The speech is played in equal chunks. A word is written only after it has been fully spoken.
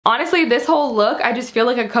Honestly, this whole look, I just feel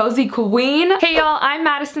like a cozy queen. Hey y'all, I'm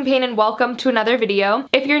Madison Payne and welcome to another video.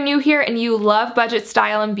 If you're new here and you love budget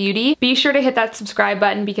style and beauty, be sure to hit that subscribe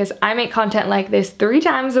button because I make content like this 3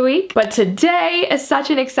 times a week. But today is such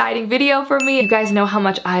an exciting video for me. You guys know how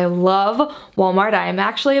much I love Walmart. I am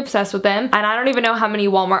actually obsessed with them. And I don't even know how many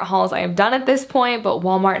Walmart hauls I have done at this point, but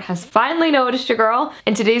Walmart has finally noticed your girl.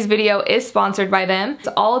 And today's video is sponsored by them.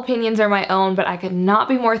 So all opinions are my own, but I could not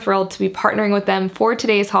be more thrilled to be partnering with them for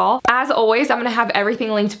today's haul. As always, I'm gonna have everything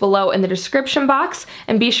linked below in the description box,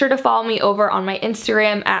 and be sure to follow me over on my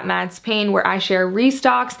Instagram at MadsPayne, where I share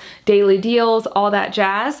restocks, daily deals, all that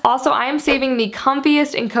jazz. Also, I am saving the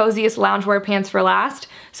comfiest and coziest loungewear pants for last,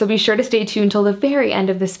 so be sure to stay tuned till the very end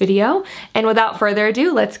of this video. And without further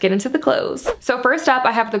ado, let's get into the clothes. So first up,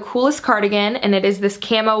 I have the coolest cardigan, and it is this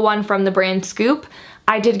camo one from the brand Scoop.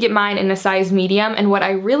 I did get mine in a size medium, and what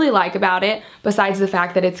I really like about it, besides the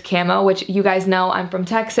fact that it's camo, which you guys know I'm from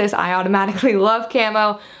Texas, I automatically love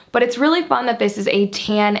camo, but it's really fun that this is a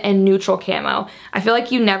tan and neutral camo. I feel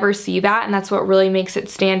like you never see that, and that's what really makes it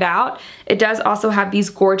stand out. It does also have these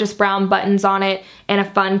gorgeous brown buttons on it and a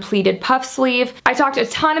fun pleated puff sleeve. I talked a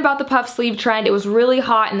ton about the puff sleeve trend. It was really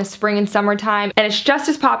hot in the spring and summertime, and it's just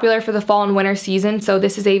as popular for the fall and winter season, so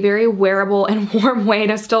this is a very wearable and warm way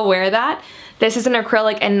to still wear that. This is an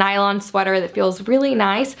acrylic and nylon sweater that feels really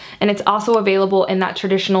nice, and it's also available in that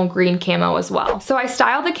traditional green camo as well. So I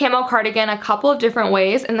styled the camo cardigan a couple of different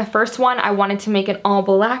ways. In the first one, I wanted to make an all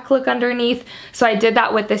black look underneath, so I did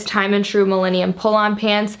that with this Time and True Millennium pull-on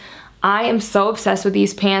pants. I am so obsessed with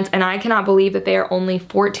these pants, and I cannot believe that they are only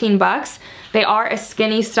 14 bucks. They are a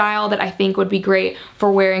skinny style that I think would be great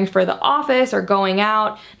for wearing for the office or going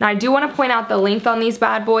out. Now I do want to point out the length on these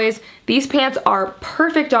bad boys. These pants are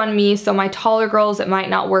perfect on me, so my taller girls, it might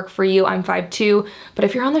not work for you. I'm 5'2", but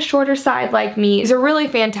if you're on the shorter side like me, these are really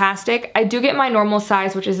fantastic. I do get my normal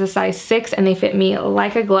size, which is a size 6, and they fit me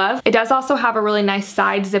like a glove. It does also have a really nice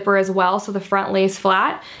side zipper as well, so the front lays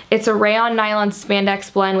flat. It's a rayon nylon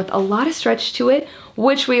spandex blend with a lot of stretch to it,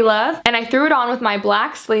 which we love. And I threw it on with my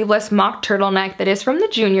black sleeveless mock turtleneck that is from the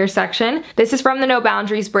junior section. This is from the No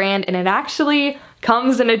Boundaries brand, and it actually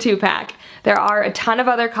comes in a 2-pack. There are a ton of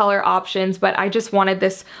other color options, but I just wanted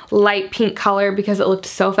this light pink color because it looked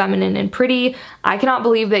so feminine and pretty. I cannot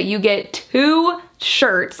believe that you get 2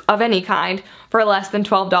 shirts of any kind for less than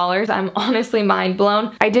 $12. I'm honestly mind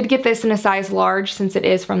blown. I did get this in a size large since it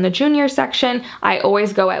is from the junior section. I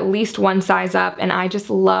always go at least 1 size up, and I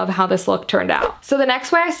just love how this look turned out. So the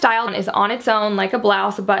next way I styled is on its own, like a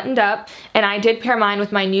blouse, buttoned up, and I did pair mine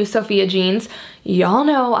with my new Sofia jeans. Y'all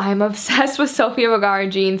know I'm obsessed with Sofia Bootcut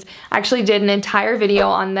jeans. I actually did an entire video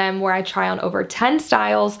on them where I try on over 10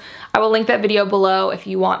 styles. I will link that video below if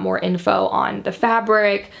you want more info on the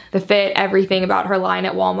fabric, the fit, everything about her line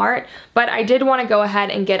at Walmart. But I did want to go ahead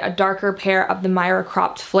and get a darker pair of the Myra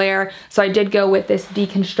cropped flare, so I did go with this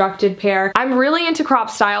deconstructed pair. I'm really into crop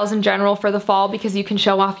styles in general for the fall because you can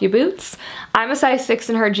show off your boots. I'm a size 6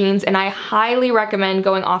 in her jeans, and I highly recommend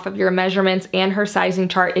going off of your measurements and her sizing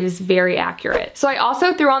chart. It is very accurate. So I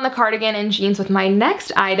also threw on the cardigan and jeans with my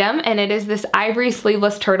next item, and it is this ivory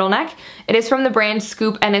sleeveless turtleneck. It is from the brand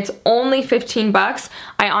Scoop, and it's only 15 bucks.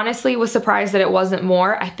 I honestly was surprised that it wasn't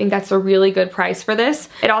more. I think that's a really good price for this.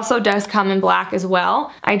 It also does come in black as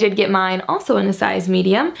well. I did get mine also in a size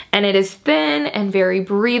medium, and it is thin and very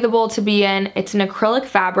breathable to be in. It's an acrylic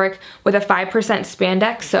fabric with a 5%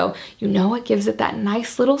 spandex, so you know it gives it that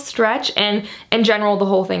nice little stretch, and in general the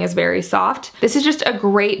whole thing is very soft. This is just a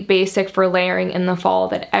great basic for layering in the fall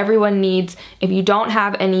that everyone needs. If you don't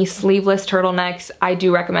have any sleeveless turtlenecks, I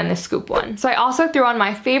do recommend this Scoop one. So I also threw on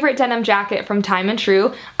my favorite denim jacket from Time and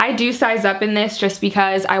True. I do size up in this just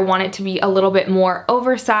because I want it to be a little bit more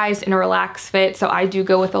oversized and a relaxed fit, so I do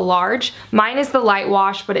go with a large. Mine is the light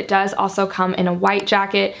wash, but it does also come in a white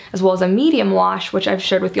jacket as well as a medium wash, which I've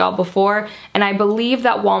shared with y'all before, and I believe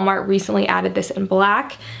that Walmart recently added this in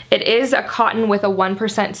black. It is a cotton with a 1%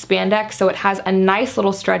 spandex, so it has a nice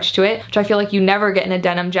little stretch to it, which I feel like you never get in a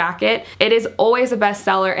denim jacket. It is always a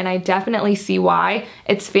bestseller, and I definitely see why.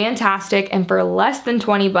 It's fantastic, and for less than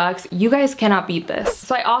 20 bucks, you guys cannot beat this.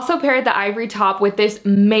 So I also paired the ivory top with this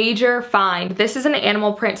major find. This is an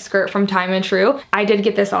animal print skirt from Time and True. I did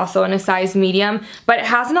get this also in a size medium, but it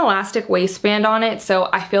has an elastic waistband on it, so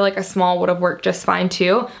I feel like a small would have worked just fine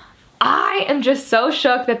too. I am just so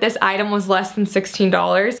shook that this item was less than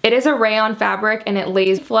 $16. It is a rayon fabric and it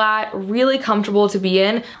lays flat, really comfortable to be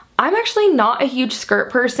in. I'm actually not a huge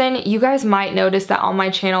skirt person. You guys might notice that on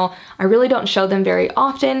my channel, I really don't show them very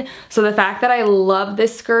often. So the fact that I love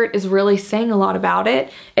this skirt is really saying a lot about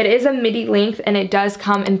it. It is a midi length and it does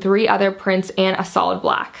come in 3 other prints and a solid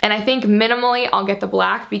black. And I think minimally I'll get the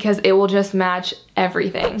black because it will just match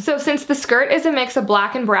everything. So since the skirt is a mix of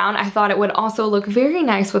black and brown, I thought it would also look very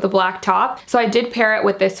nice with a black top. So I did pair it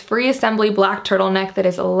with this Free Assembly black turtleneck that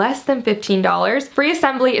is less than $15. Free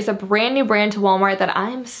Assembly is a brand new brand to Walmart that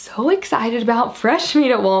I'm so excited about, fresh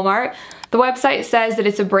meat at Walmart. The website says that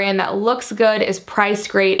it's a brand that looks good, is priced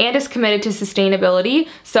great, and is committed to sustainability.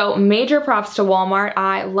 So major props to Walmart.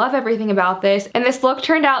 I love everything about this. And this look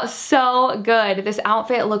turned out so good. This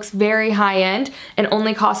outfit looks very high end and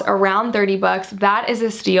only costs around 30 bucks. That is a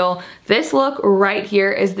steal. This look right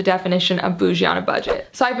here is the definition of bougie on a budget.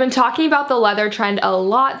 So I've been talking about the leather trend a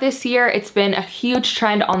lot this year. It's been a huge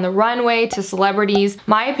trend on the runway to celebrities.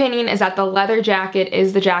 My opinion is that the leather jacket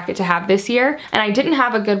is the jacket to have this year. And I didn't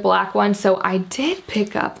have a good black one, so I did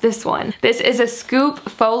pick up this one. This is a scoop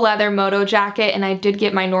faux leather Moto jacket, and I did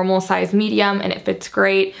get my normal size medium and it fits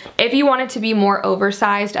great. If you want it to be more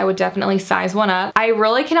oversized, I would definitely size one up. I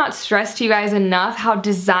really cannot stress to you guys enough how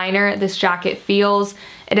designer this jacket feels.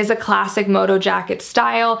 It is a classic Moto jacket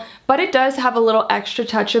style, but it does have a little extra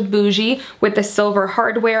touch of bougie with the silver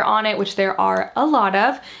hardware on it, which there are a lot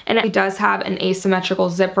of, and it does have an asymmetrical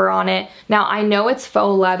zipper on it. Now, I know it's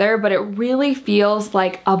faux leather, but it really feels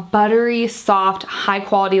like a buttery, soft, high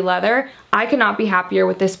quality leather. I could not be happier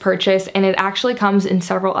with this purchase, and it actually comes in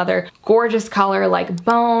several other gorgeous color like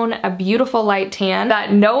bone, a beautiful light tan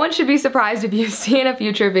that no one should be surprised if you see in a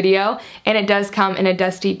future video, and it does come in a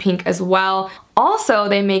dusty pink as well. Also,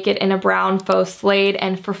 they make it in a brown faux suede,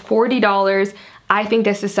 and for $40, I think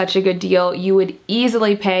this is such a good deal. You would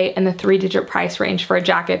easily pay in the 3-digit price range for a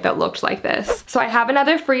jacket that looked like this. So I have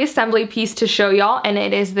another Free Assembly piece to show y'all, and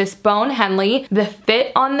it is this bone Henley. The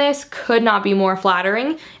fit on this could not be more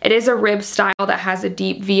flattering. It is a rib style that has a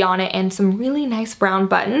deep V on it and some really nice brown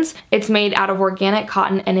buttons. It's made out of organic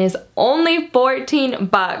cotton and is only 14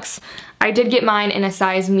 bucks. I did get mine in a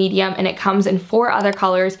size medium, and it comes in 4 other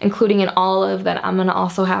colors, including an olive that I'm gonna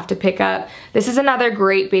also have to pick up. This is another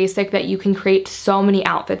great basic that you can create so many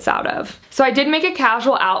outfits out of. So I did make a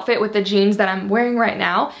casual outfit with the jeans that I'm wearing right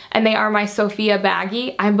now, and they are my Sofia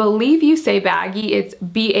Bagi. I believe you say Bagi, it's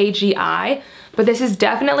B-A-G-I. But this is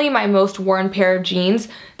definitely my most worn pair of jeans.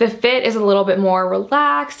 The fit is a little bit more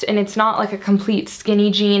relaxed, and it's not like a complete skinny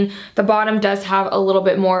jean. The bottom does have a little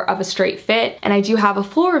bit more of a straight fit, and I do have a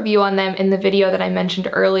full review on them in the video that I mentioned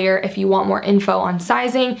earlier if you want more info on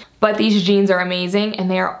sizing. But these jeans are amazing, and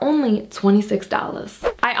they are only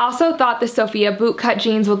 $26. I also thought the Sofia Bootcut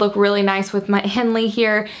jeans would look really nice with my Henley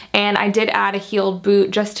here, and I did add a heeled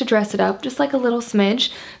boot just to dress it up, just like a little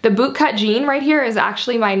smidge. The bootcut jean right here is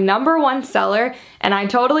actually my #1 seller, and I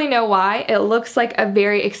totally know why. It looks like a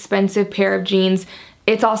very expensive pair of jeans.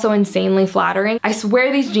 It's also insanely flattering. I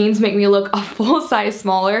swear these jeans make me look a full size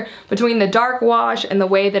smaller. Between the dark wash and the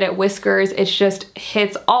way that it whiskers, it just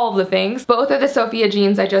hits all of the things. Both of the Sofia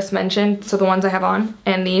jeans I just mentioned, so the ones I have on,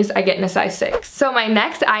 and these, I get in a size 6. So my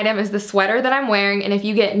next item is the sweater that I'm wearing, and if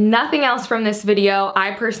you get nothing else from this video,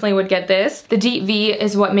 I personally would get this. The deep V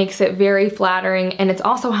is what makes it very flattering, and it's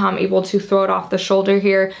also how I'm able to throw it off the shoulder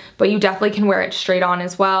here, but you definitely can wear it straight on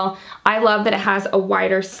as well. I love that it has a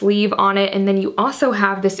wider sleeve on it, and then you also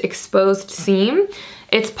have this exposed seam.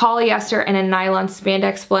 It's polyester and a nylon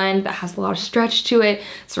spandex blend that has a lot of stretch to it.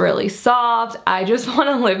 It's really soft. I just want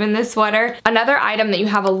to live in this sweater. Another item that you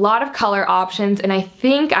have a lot of color options, and I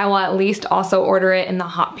think I will at least also order it in the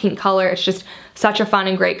hot pink color. It's just such a fun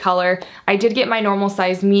and great color. I did get my normal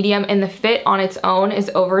size medium, and the fit on its own is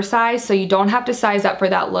oversized, so you don't have to size up for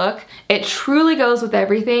that look. It truly goes with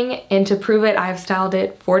everything, and to prove it, I have styled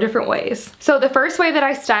it 4 different ways. So the first way that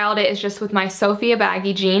I styled it is just with my Sofia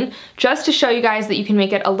Bagi jean, just to show you guys that you can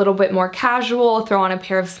make it a little bit more casual, throw on a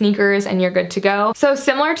pair of sneakers, and you're good to go. So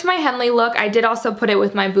similar to my Henley look, I did also put it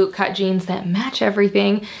with my bootcut jeans that match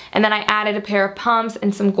everything, and then I added a pair of pumps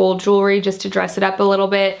and some gold jewelry just to dress it up a little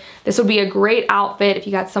bit. This would be a great outfit if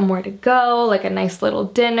you got somewhere to go, like a nice little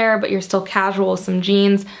dinner, but you're still casual with some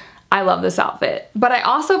jeans. I love this outfit. But I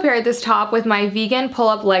also paired this top with my vegan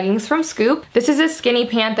pull-up leggings from Scoop. This is a skinny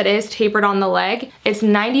pant that is tapered on the leg. It's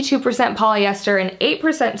 92% polyester and 8%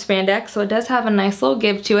 spandex, so it does have a nice little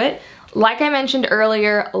give to it. Like I mentioned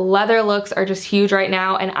earlier, leather looks are just huge right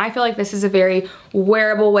now, and I feel like this is a very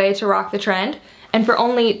wearable way to rock the trend. And for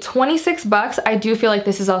only 26 bucks, I do feel like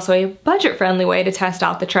this is also a budget-friendly way to test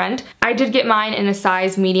out the trend. I did get mine in a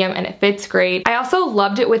size medium and it fits great. I also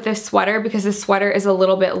loved it with this sweater because this sweater is a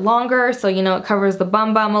little bit longer, so you know it covers the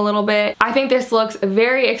bum a little bit. I think this looks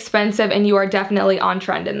very expensive and you are definitely on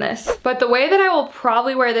trend in this. But the way that I will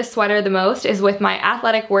probably wear this sweater the most is with my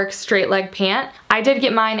Athletic Work straight leg pant. I did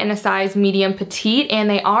get mine in a size medium petite and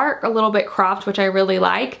they are a little bit cropped, which I really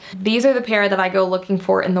like. These are the pair that I go looking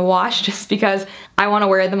for in the wash just because I want to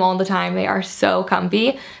wear them all the time. They are so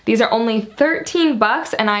comfy. These are only 13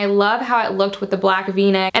 bucks and I love how it looked with the black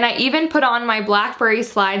v-neck. And I even put on my black furry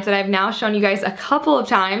slides that I've now shown you guys a couple of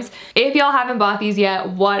times. If y'all haven't bought these yet,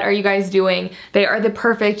 what are you guys doing? They are the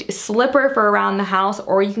perfect slipper for around the house,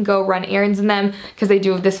 or you can go run errands in them because they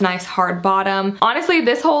do have this nice hard bottom. Honestly,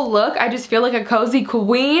 this whole look, I just feel like a cozy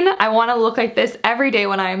queen. I want to look like this every day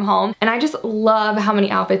when I am home. And I just love how many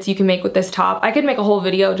outfits you can make with this top. I could make a whole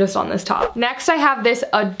video just on this top. Next, I have this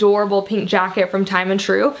adorable pink jacket from Time &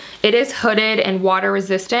 True. It is hooded and water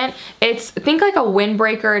resistant. It's, think like a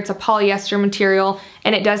windbreaker. It's a polyester material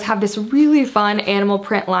and it does have this really fun animal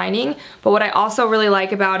print lining. But what I also really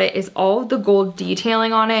like about it is all of the gold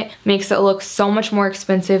detailing on it makes it look so much more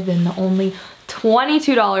expensive than the only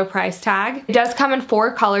 $22 price tag. It does come in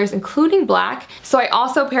 4 colors, including black. So I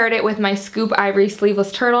also paired it with my Scoop Ivory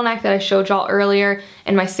sleeveless turtleneck that I showed y'all earlier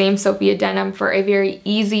and my same Sofia denim for a very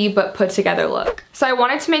easy but put together look. So I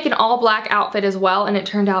wanted to make an all black outfit as well and it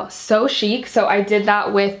turned out so chic. So I did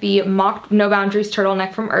that with the mock No Boundaries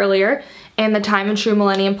turtleneck from earlier and the Time & True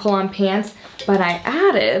Millennium pull-on pants, but I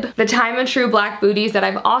added the Time & True black booties that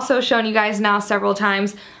I've also shown you guys now several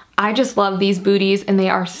times. I just love these booties and they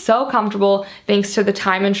are so comfortable thanks to the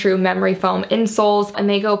Time & True memory foam insoles, and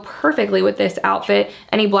they go perfectly with this outfit,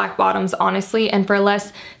 any black bottoms honestly, and for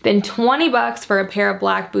less than 20 bucks for a pair of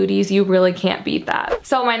black booties, you really can't beat that.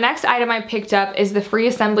 So my next item I picked up is the Free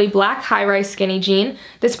Assembly black high-rise skinny jean.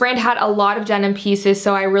 This brand had a lot of denim pieces,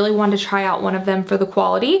 so I really wanted to try out one of them for the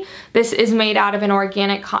quality. This is made out of an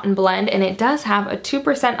organic cotton blend and it does have a 2%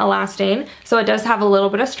 elastane, so it does have a little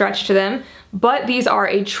bit of stretch to them. But these are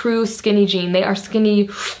a true skinny jean. They are skinny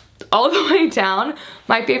all the way down.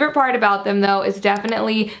 My favorite part about them though is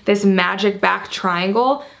definitely this magic back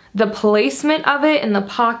triangle. The placement of it in the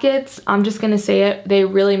pockets, I'm just gonna say it, they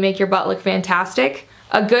really make your butt look fantastic.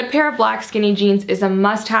 A good pair of black skinny jeans is a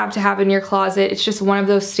must-have to have in your closet. It's just one of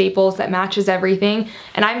those staples that matches everything.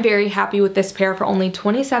 And I'm very happy with this pair for only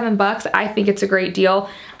 27 bucks. I think it's a great deal.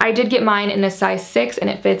 I did get mine in a size 6 and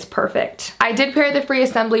it fits perfect. I did pair the Free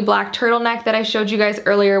Assembly black turtleneck that I showed you guys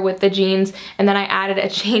earlier with the jeans, and then I added a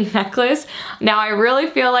chain necklace. Now I really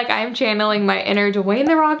feel like I'm channeling my inner Dwayne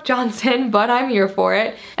The Rock Johnson, but I'm here for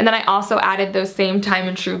it. And then I also added those same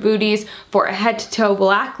Time & True booties for a head-to-toe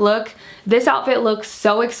black look. This outfit looks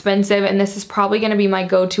so expensive and this is probably gonna be my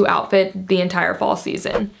go-to outfit the entire fall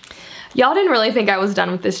season. Y'all didn't really think I was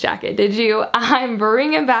done with this jacket, did you? I'm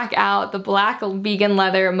bringing back out the black vegan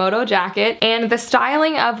leather Moto jacket, and the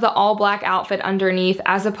styling of the all black outfit underneath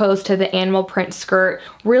as opposed to the animal print skirt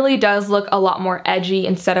really does look a lot more edgy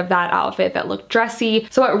instead of that outfit that looked dressy.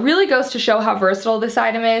 So it really goes to show how versatile this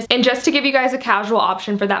item is. And just to give you guys a casual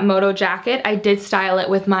option for that Moto jacket, I did style it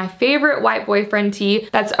with my favorite white boyfriend tee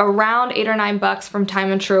that's around 8 or 9 bucks from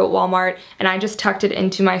Time & True at Walmart, and I just tucked it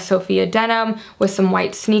into my Sofia denim with some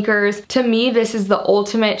white sneakers. To me, this is the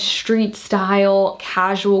ultimate street style,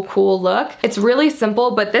 casual, cool look. It's really simple,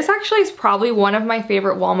 but this actually is probably one of my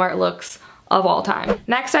favorite Walmart looks of all time.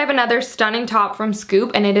 Next, I have another stunning top from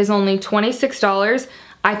Scoop, and it is only $26.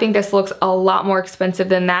 I think this looks a lot more expensive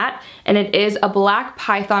than that, and it is a black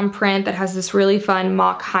python print that has this really fun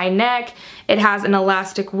mock high neck. It has an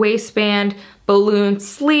elastic waistband, balloon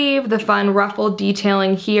sleeve, the fun ruffle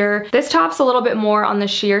detailing here. This top's a little bit more on the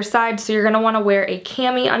sheer side, so you're gonna wanna wear a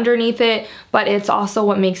cami underneath it, but it's also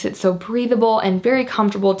what makes it so breathable and very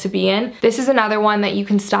comfortable to be in. This is another one that you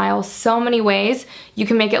can style so many ways. You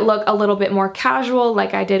can make it look a little bit more casual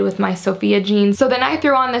like I did with my Sofia jeans. So then I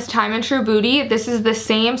threw on this Time & True bootie. This is the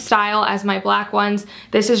same style as my black ones.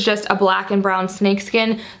 This is just a black and brown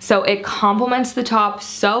snakeskin, so it complements the top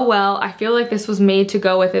so well. I feel like this was made to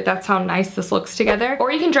go with it. That's how nice this looks together.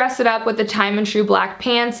 Or you can dress it up with the Time & True black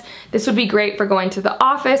pants. This would be great for going to the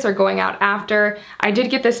office or going out after. I did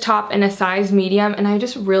get this top in a size medium and I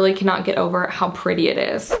just really cannot get over how pretty it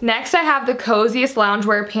is. Next, I have the coziest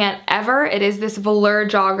loungewear pant ever. It is this velour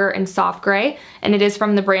jogger in soft gray and it is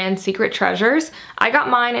from the brand Secret Treasures. I got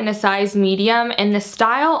mine in a size medium and the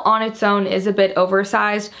style on its own is a bit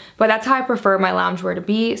oversized, but that's how I prefer my loungewear to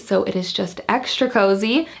be, so it is just extra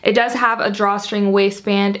cozy. It does have a drawstring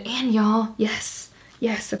waistband and y'all, yes,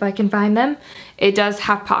 if I can find them, it does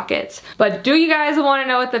have pockets. But do you guys want to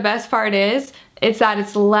know what the best part is? it's that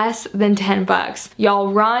it's less than 10 bucks.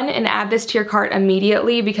 Y'all run and add this to your cart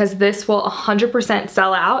immediately because this will 100%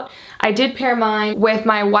 sell out. I did pair mine with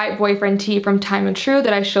my white boyfriend tee from Time and True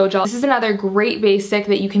that I showed y'all. This is another great basic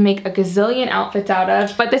that you can make a gazillion outfits out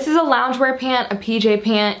of, but this is a loungewear pant, a PJ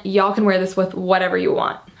pant. Y'all can wear this with whatever you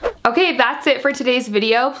want. Okay, that's it for today's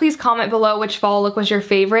video. Please comment below which fall look was your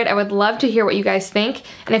favorite. I would love to hear what you guys think.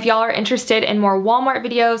 And if y'all are interested in more Walmart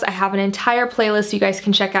videos, I have an entire playlist you guys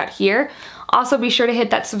can check out here. Also, be sure to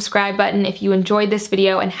hit that subscribe button if you enjoyed this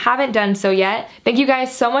video and haven't done so yet. Thank you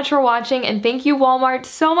guys so much for watching, and thank you Walmart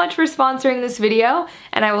so much for sponsoring this video,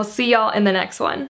 and I will see y'all in the next one.